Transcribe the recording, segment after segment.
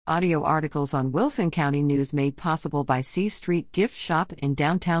Audio articles on Wilson County News made possible by C Street Gift Shop in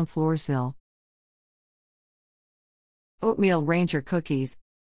downtown Floresville. Oatmeal Ranger Cookies.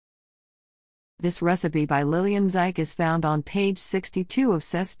 This recipe by Lillian Zeich is found on page 62 of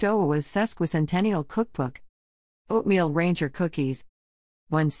Sestoa's Sesquicentennial Cookbook. Oatmeal Ranger Cookies.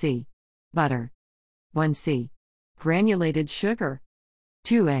 1c. Butter. 1c. Granulated sugar.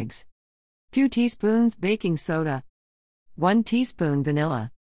 2 eggs. 2 teaspoons baking soda. 1 teaspoon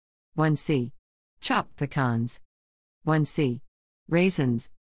vanilla. 1c. Chopped pecans. 1c. Raisins.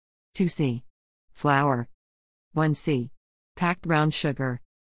 2c. Flour. 1c. Packed brown sugar.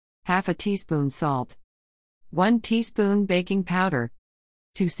 Half a teaspoon salt. 1 teaspoon baking powder.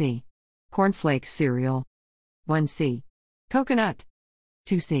 2c. Cornflake cereal. 1c. Coconut.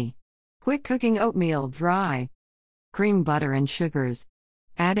 2c. Quick cooking oatmeal dry. Cream butter and sugars.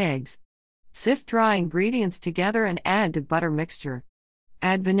 Add eggs. Sift dry ingredients together and add to butter mixture.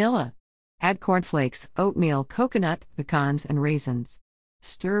 Add vanilla. Add cornflakes, oatmeal, coconut, pecans, and raisins.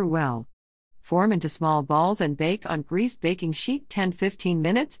 Stir well. Form into small balls and bake on greased baking sheet 10-15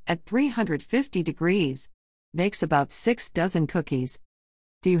 minutes at 350 degrees. Makes about 6 dozen cookies.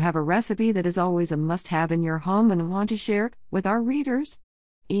 Do you have a recipe that is always a must-have in your home and want to share it with our readers?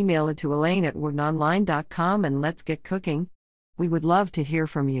 Email it to Elaine@woodenonline.com and let's get cooking. We would love to hear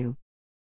from you.